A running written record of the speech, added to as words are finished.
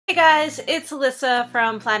Hey guys, it's Alyssa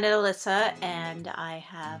from Planet Alyssa, and I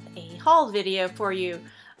have a haul video for you.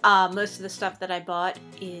 Most of the stuff that I bought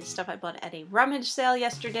is stuff I bought at a Rummage sale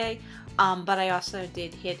yesterday, but I also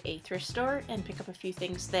did hit a thrift store and pick up a few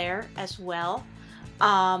things there as well.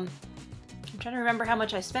 I'm trying to remember how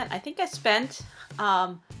much I spent. I think I spent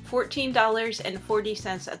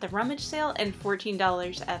 $14.40 at the Rummage sale and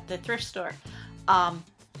 $14 at the thrift store.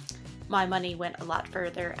 My money went a lot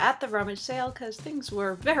further at the Rummage sale because things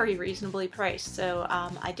were very reasonably priced, so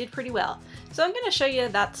I did pretty well. So I'm going to show you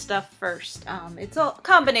that stuff first. It's a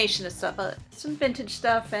combination of stuff, some vintage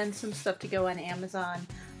stuff and some stuff to go on Amazon,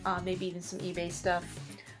 maybe even some eBay stuff.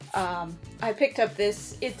 I picked up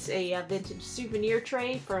this. It's a vintage souvenir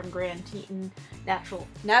tray from Grand Teton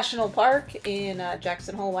National Park in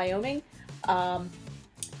Jackson Hole, Wyoming.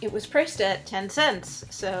 It was priced at 10 cents,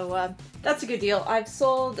 so that's a good deal. I've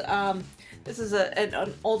sold, this is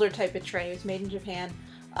an older type of tray. It was made in Japan.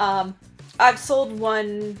 I've sold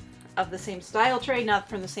one of the same style tray, not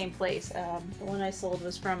from the same place. The one I sold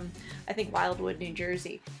was from, I think, Wildwood, New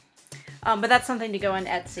Jersey. But that's something to go on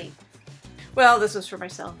Etsy. Well, this was for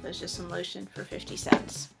myself. It was just some lotion for 50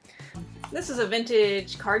 cents. This is a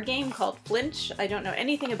vintage card game called Flinch. I don't know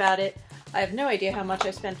anything about it. I have no idea how much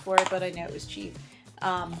I spent for it, but I know it was cheap.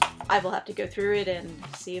 I will have to go through it and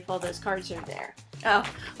see if all those cards are there. Oh,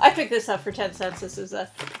 I picked this up for 10 cents. This is a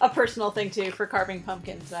personal thing too for carving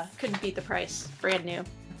pumpkins. Couldn't beat the price. Brand new.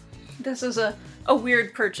 This is a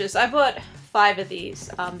weird purchase. I bought 5 of these.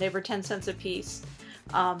 They were 10 cents a piece.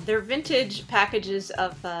 They're vintage packages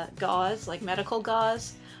of gauze, like medical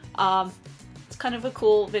gauze. It's kind of a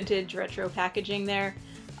cool vintage retro packaging there.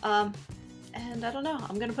 And I don't know.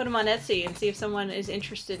 I'm going to put them on Etsy and see if someone is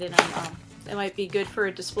interested in them. They might be good for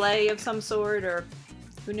a display of some sort, or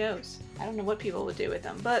who knows. I don't know what people would do with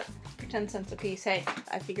them, but for 10 cents a piece, hey,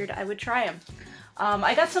 I figured I would try them.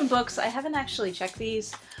 I got some books. I haven't actually checked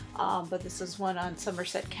these, but this is one on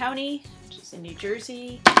Somerset County, which is in New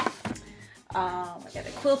Jersey. I got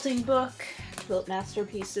a quilting book, Quilt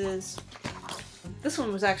Masterpieces. This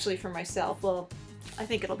one was actually for myself. Well, I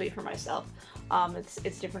think it'll be for myself.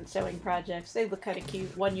 It's different sewing projects. They look kind of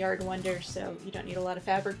cute. 1 yard wonders, so you don't need a lot of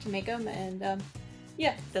fabric to make them, and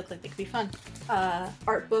yeah, they look like they could be fun.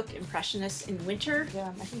 Art book, Impressionists in Winter.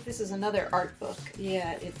 I think this is another art book.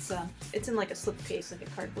 Yeah, it's in like a slipcase, like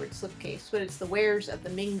a cardboard slipcase, but it's the wares of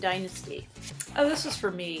the Ming Dynasty. Oh, this was for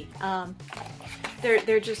me.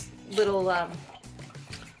 They're just little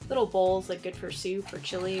little bowls, like good for soup or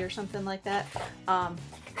chili or something like that.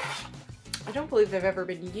 I don't believe they've ever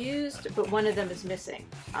been used, but one of them is missing.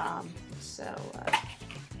 So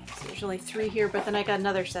there's only 3 here, but then I got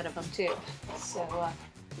another set of them too. So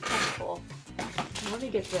kind of cool. And let me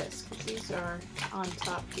get this, because these are on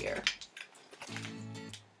top here.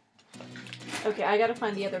 Okay, I gotta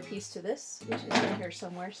find the other piece to this, which is in here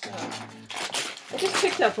somewhere. So I just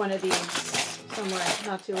picked up one of these somewhere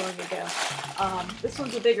not too long ago. This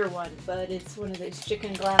one's a bigger one, but it's one of those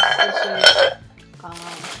chicken glass dishes.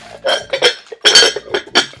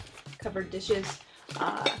 Covered dishes. Get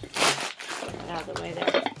it out of the way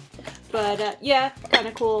there. But yeah, kind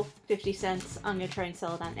of cool. 50 cents. I'm gonna try and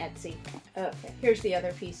sell it on Etsy. Okay, here's the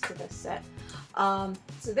other piece to this set.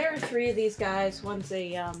 So there are 3 of these guys. One's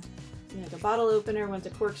a the bottle opener, one's a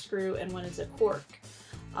corkscrew, and one is a cork.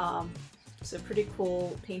 So pretty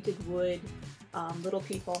cool painted wood little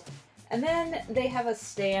people. And then they have a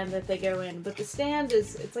stand that they go in, but the stand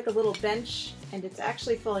it's like a little bench, and it's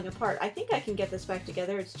actually falling apart. I think I can get this back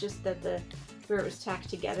together. It's just that where it was tacked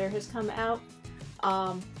together has come out.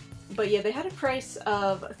 But yeah, they had a price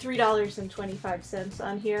of $3.25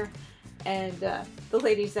 on here, and the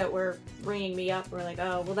ladies that were ringing me up were like,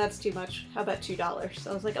 "Oh, well, that's too much. How about $2?"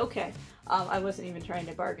 So I was like, "Okay." I wasn't even trying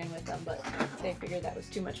to bargain with them, but they figured that was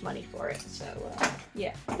too much money for it. So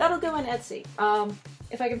yeah, that'll go on Etsy.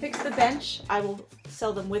 If I can fix the bench, I will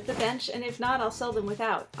sell them with the bench, and if not, I'll sell them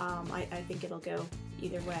without. I think it'll go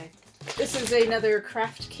either way. This is another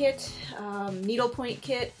craft kit, needlepoint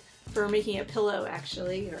kit for making a pillow,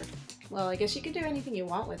 actually. Or, well, I guess you can do anything you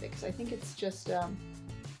want with it, because I think it's just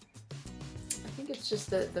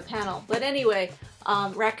the panel. But anyway,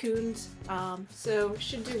 raccoons, so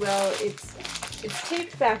should do well. It's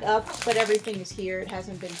taped back up, but everything is here. It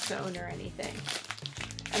hasn't been sewn or anything.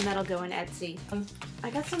 And that'll go on Etsy. I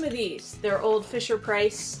got some of these. They're old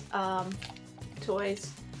Fisher-Price toys.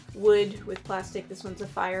 Wood with plastic. This one's a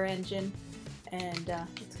fire engine. And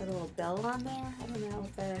it's got a little bell on there. I don't know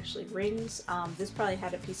if that actually rings. This probably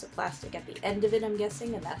had a piece of plastic at the end of it, I'm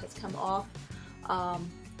guessing, and that has come off.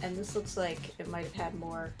 And this looks like it might have had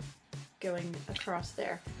more going across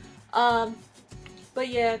there. But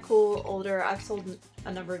yeah, cool, older. I've sold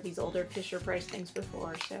a number of these older Fisher Price things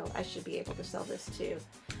before, so I should be able to sell this too.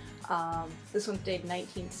 This one's dated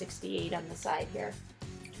 1968 on the side here.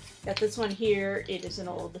 Got this one here. It is an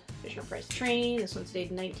old Fisher Price train. This one's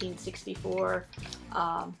dated 1964.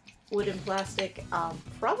 Wood and plastic.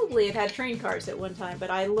 Probably it had train cars at one time, but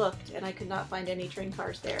I looked and I could not find any train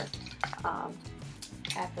cars there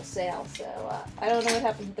at the sale. So I don't know what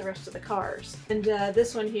happened to the rest of the cars. And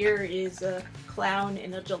this one here is a clown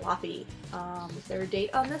in a jalopy. Is there a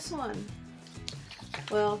date on this one?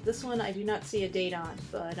 Well, this one I do not see a date on,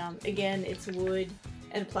 but again, it's wood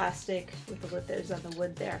and plastic with the lithos on the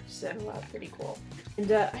wood there, so pretty cool.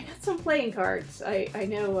 And I got some playing cards. I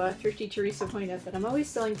know Thrifty Teresa pointed out that I'm always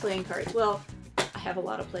selling playing cards. Well, I have a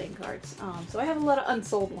lot of playing cards, so I have a lot of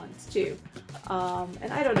unsold ones too.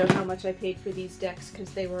 And I don't know how much I paid for these decks because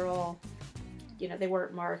they were all, you know, they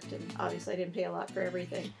weren't marked, and obviously I didn't pay a lot for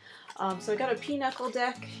everything. So I got a pinochle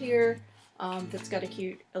deck here that's got a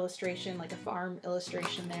cute illustration, like a farm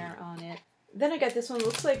illustration there on it. Then I got this one,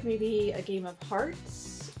 looks like maybe a game of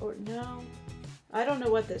hearts, or no, I don't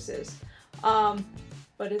know what this is.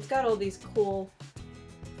 But it's got all these cool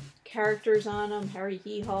characters on them, Harry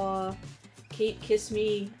Hee Haw, Kate Kiss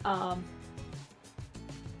Me,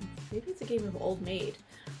 maybe it's a game of Old Maid.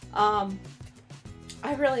 I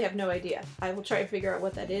really have no idea. I will try to figure out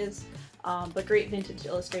what that is, but great vintage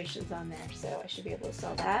illustrations on there, so I should be able to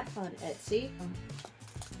sell that on Etsy.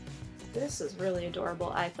 This is really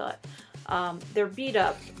adorable, I thought. They're beat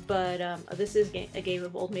up, but this is a game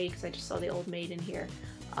of Old Maid because I just saw the Old Maid in here.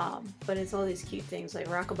 But it's all these cute things like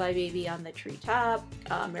Rockabye Baby on the treetop,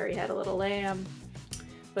 Mary Had a Little Lamb.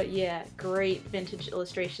 But yeah, great vintage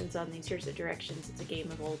illustrations on these. Here's the directions. It's a game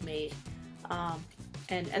of Old Maid.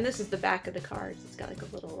 And this is the back of the cards. It's got like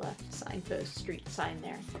a little signpost, street sign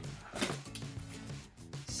there.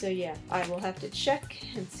 So yeah, I will have to check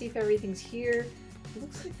and see if everything's here. It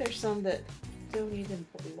looks like there's some that don't even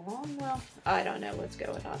belong. Well, I don't know what's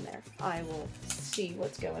going on there. I will see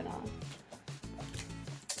what's going on.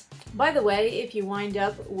 By the way, if you wind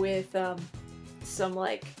up with some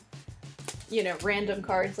like, you know, random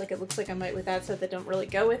cards, like it looks like I might with that set that don't really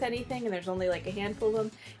go with anything, and there's only like a handful of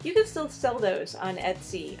them, you can still sell those on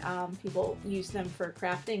Etsy. People use them for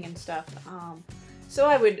crafting and stuff. So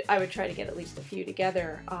I would try to get at least a few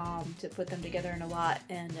together to put them together in a lot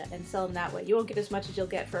and sell them that way. You won't get as much as you'll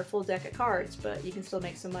get for a full deck of cards, but you can still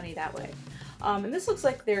make some money that way. And this looks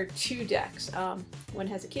like there are two decks. One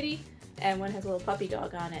has a kitty and one has a little puppy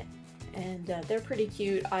dog on it. And they're pretty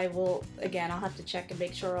cute. I'll have to check and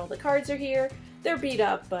make sure all the cards are here. They're beat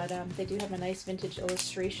up, but they do have a nice vintage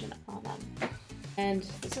illustration on them. And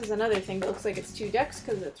this is another thing that looks like it's two decks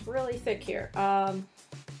because it's really thick here.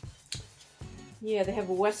 Yeah, they have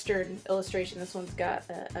a Western illustration. This one's got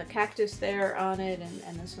a cactus there on it,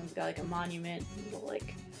 and this one's got like a monument, a little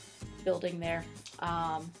like building there.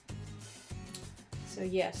 So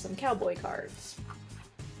yeah, some cowboy cards.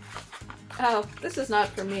 Oh, this is not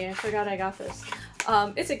for me. I forgot I got this.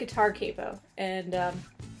 It's a guitar capo, and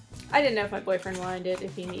I didn't know if my boyfriend wanted it,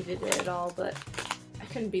 if he needed it at all, but I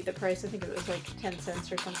couldn't beat the price. I think it was like 10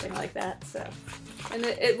 cents or something like that. So, and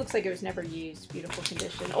it looks like it was never used. Beautiful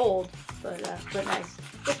condition, old, but nice.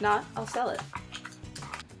 If not, I'll sell it.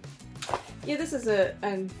 Yeah, this is a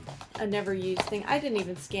never used thing. I didn't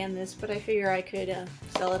even scan this, but I figure I could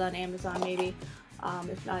sell it on Amazon maybe,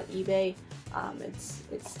 if not eBay.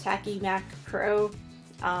 It's Tacky Mac Pro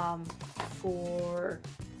for,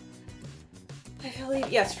 I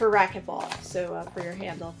believe, yes, for racquetball. So for your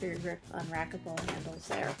handle, for your grip on racquetball handles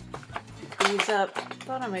there. These up,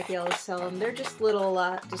 thought I might be able to sell them. They're just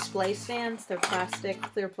little display stands. They're plastic,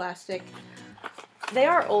 clear plastic. They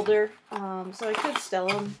are older, so I could sell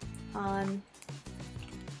them on,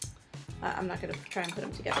 I'm not going to try and put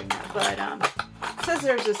them together now, but it says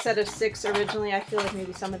there's a set of 6 originally. I feel like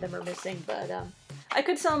maybe some of them are missing, but I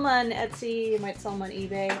could sell them on Etsy. I might sell them on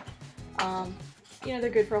eBay. You know,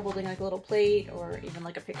 they're good for holding like a little plate or even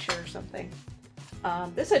like a picture or something.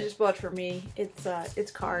 This I just bought for me.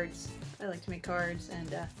 It's cards. I like to make cards,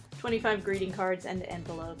 and 25 greeting cards and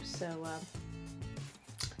envelopes, so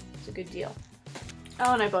it's a good deal.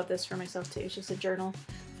 Oh, and I bought this for myself too. It's just a journal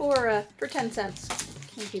for 10 cents.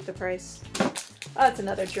 Can't beat the price. Oh, it's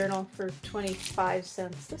another journal for 25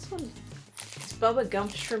 cents. This one is Bubba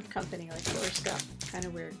Gump Shrimp Company, like Forrest Gump. Kind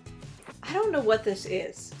of weird. I don't know what this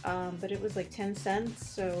is, but it was like 10 cents,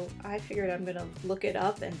 so I figured I'm gonna look it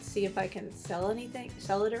up and see if I can sell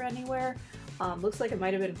it or anywhere. Looks like it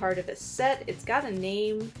might have been part of a set. It's got a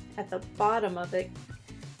name at the bottom of it,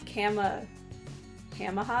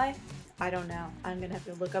 Kamahai? I don't know. I'm gonna have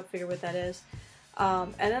to look up, figure what that is.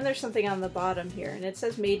 And then there's something on the bottom here, and it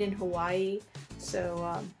says made in Hawaii,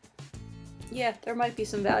 so yeah, there might be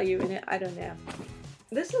some value in it, I don't know.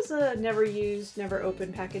 This is a never used, never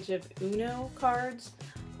opened package of Uno cards,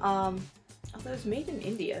 although it's made in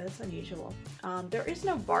India, that's unusual. There is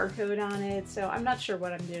no barcode on it, so I'm not sure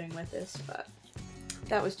what I'm doing with this, but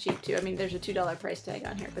that was cheap too. I mean, there's a $2 price tag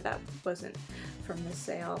on here, but that wasn't from the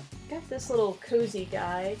sale. Got this little cozy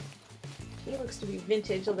guy. He looks to be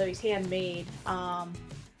vintage, although he's handmade. I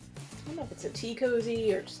don't know if it's a tea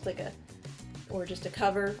cozy or just like a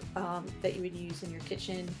cover that you would use in your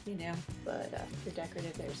kitchen, you know, but for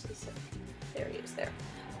decorative, there he is there.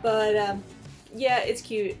 But yeah, it's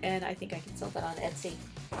cute, and I think I can sell that on Etsy.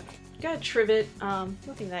 Got a trivet,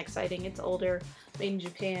 nothing that exciting. It's older, made in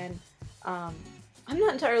Japan. I'm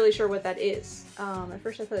not entirely sure what that is. At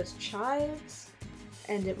first I thought it was chives,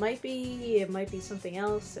 and it might be something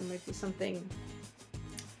else. It might be something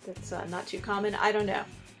that's not too common. I don't know.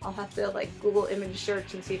 I'll have to like Google image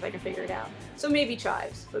search and see if I can figure it out. So maybe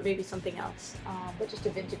chives, but maybe something else. But just a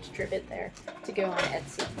vintage trivet there to go on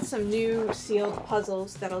Etsy. Some new sealed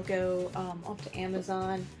puzzles that'll go off to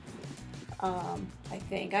Amazon. I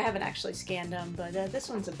think. I haven't actually scanned them, but this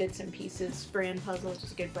one's a Bits and Pieces brand puzzle, which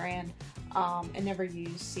is a good brand. And never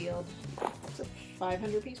used sealed. It's a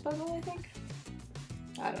 500 piece puzzle, I think?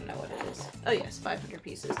 I don't know what it is. Oh yes, 500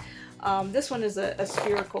 pieces. This one is a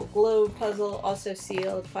spherical globe puzzle, also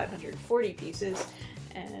sealed, 540 pieces.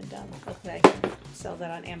 And hopefully I can sell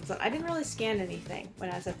that on Amazon. I didn't really scan anything when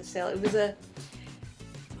I was at the sale. It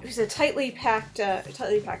was a tightly packed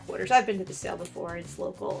quarters. I've been to the sale before. It's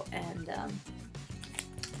local, and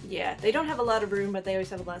yeah, they don't have a lot of room, but they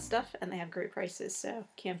always have a lot of stuff, and they have great prices, so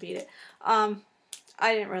can't beat it.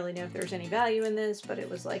 I didn't really know if there was any value in this, but it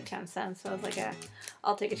was like 10 cents, so I was like,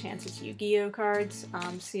 I'll take a chance. It's Yu-Gi-Oh cards,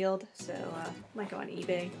 sealed, so might go on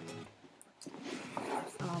eBay.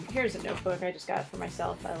 Here's a notebook I just got for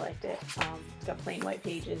myself. I liked it. It's got plain white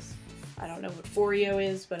pages. I don't know what Foreo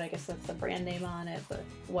is, but I guess that's the brand name on it, but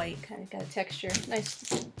white, kind of got a texture. Nice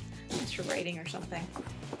for writing or something.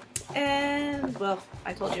 And, well,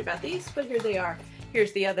 I told you about these, but here they are.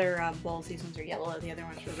 Here's the other bowls. These ones are yellow, the other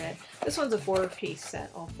ones are red. This one's a 4-piece set,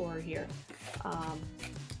 all 4 are here.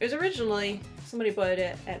 It was originally, somebody bought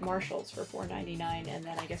it at Marshall's for $4.99, and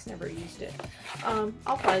then I guess never used it. I'll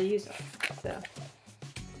probably use it, so.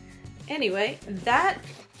 Anyway, that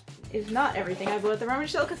is not everything I bought at the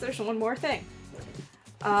rummage sale, because there's one more thing.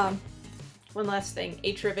 One last thing,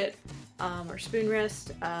 a trivet, or spoon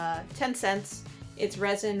rest, 10 cents. It's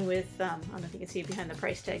resin with, I don't know if you can see it behind the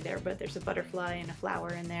price tag there, but there's a butterfly and a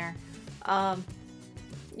flower in there.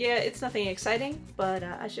 Yeah, it's nothing exciting, but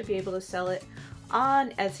I should be able to sell it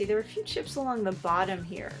on Etsy. There are a few chips along the bottom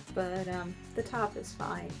here, but the top is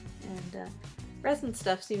fine. And resin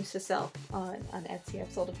stuff seems to sell on Etsy.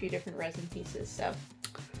 I've sold a few different resin pieces, so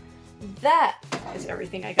that is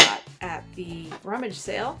everything I got at the rummage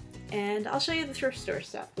sale. And I'll show you the thrift store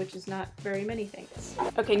stuff, which is not very many things.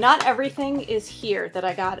 Okay, not everything is here that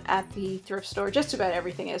I got at the thrift store. Just about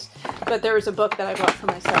everything is. But there was a book that I bought for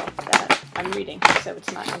myself that I'm reading, so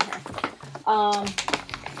it's not in here.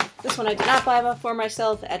 This one I did not buy for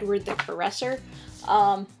myself, Edward the Caresser.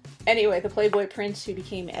 Anyway, the Playboy Prince who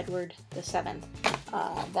became Edward the Seventh.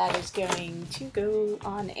 That is going to go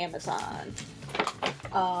on Amazon.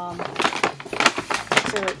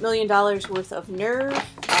 So $1 million worth of Nerve,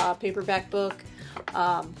 paperback book.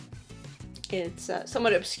 It's a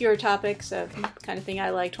somewhat obscure topic, so kind of thing I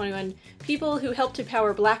like. 21 people who helped to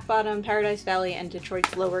power Black Bottom, Paradise Valley, and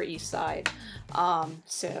Detroit's Lower East Side.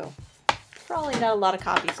 So probably not a lot of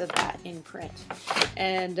copies of that in print.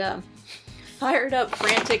 And Fired Up,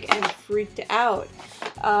 Frantic, and Freaked Out.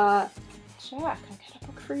 Jack, I got a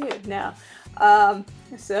book for you now.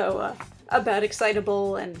 About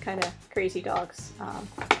excitable and kind of crazy dogs.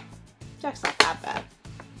 Jack's not that bad.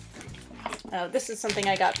 This is something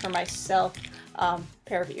I got for myself.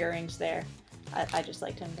 Pair of earrings there. I just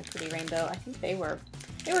liked them. They're pretty rainbow. I think they were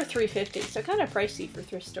 $3.50, so kind of pricey for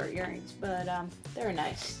thrift store earrings, but they're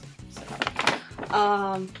nice. So,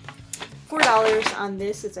 $4 on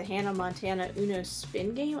this. It's a Hannah Montana Uno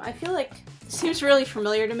spin game. I feel like it seems really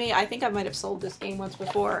familiar to me. I think I might have sold this game once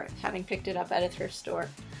before, having picked it up at a thrift store.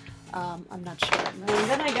 I'm not sure. And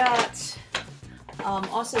then I got,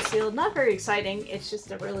 also sealed, not very exciting, it's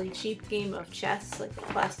just a really cheap game of chess, like the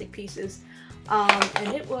plastic pieces,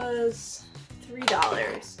 and it was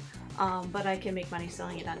 $3, but I can make money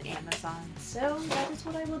selling it on Amazon, so that is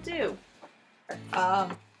what I will do.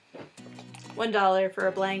 $1 for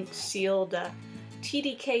a blank sealed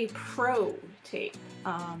TDK Pro tape,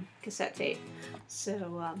 cassette tape.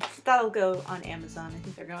 So that'll go on Amazon. I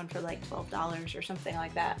think they're going for like $12 or something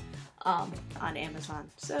like that on Amazon.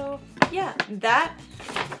 So yeah, that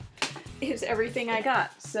is everything I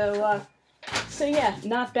got. So yeah,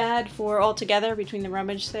 not bad for altogether between the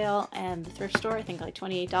rummage sale and the thrift store. I think like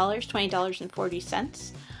 $28,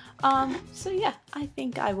 $20.40. So yeah, I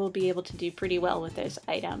think I will be able to do pretty well with those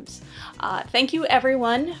items. Thank you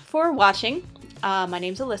everyone for watching. My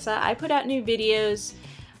name's Alyssa. I put out new videos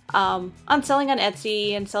on selling on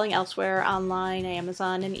Etsy and selling elsewhere online,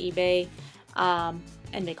 Amazon and eBay,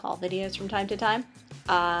 and make haul videos from time to time.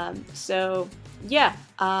 So yeah,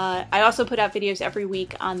 I also put out videos every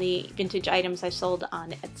week on the vintage items I sold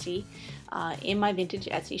on Etsy in my vintage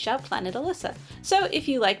Etsy shop, Planet Alyssa. So if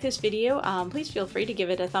you like this video, please feel free to give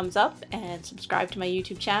it a thumbs up and subscribe to my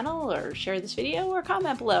YouTube channel or share this video or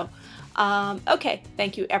comment below. Okay,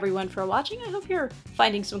 thank you everyone for watching. I hope you're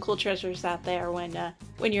finding some cool treasures out there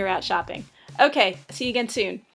when you're out shopping. Okay, see you again soon.